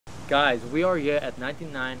Guys, we are here at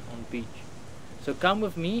 99 on Beach. So come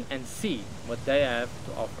with me and see what they have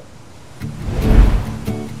to offer.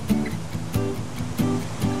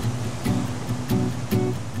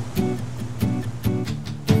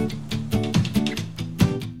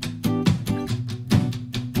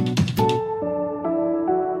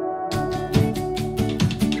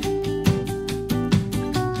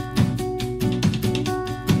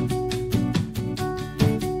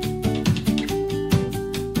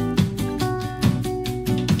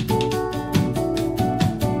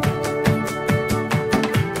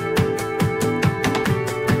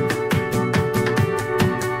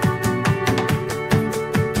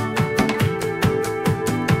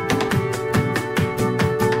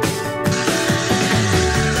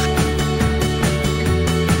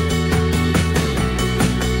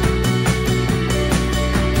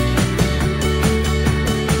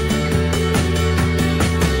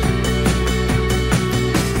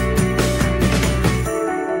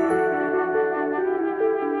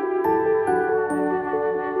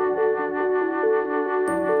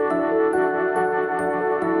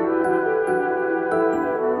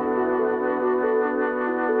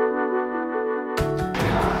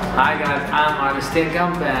 Hi guys, I'm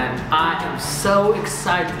Strand and I am so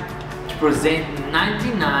excited to present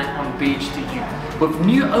 99 on Beach to you. With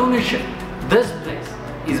new ownership, this place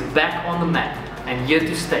is back on the map and here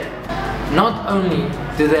to stay. Not only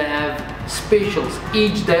do they have specials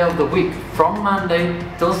each day of the week from Monday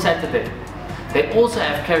till Saturday, they also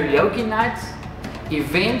have karaoke nights,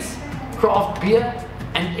 events, craft beer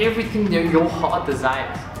and everything that your heart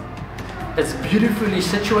desires. It's beautifully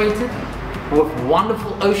situated with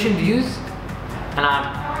wonderful ocean views, and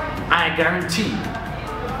I guarantee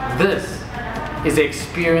this is the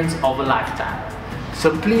experience of a lifetime.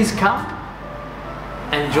 So please come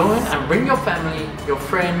and join and bring your family, your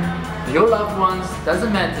friend, your loved ones,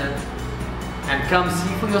 doesn't matter, and come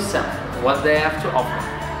see for yourself what they have to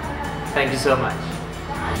offer. Thank you so much.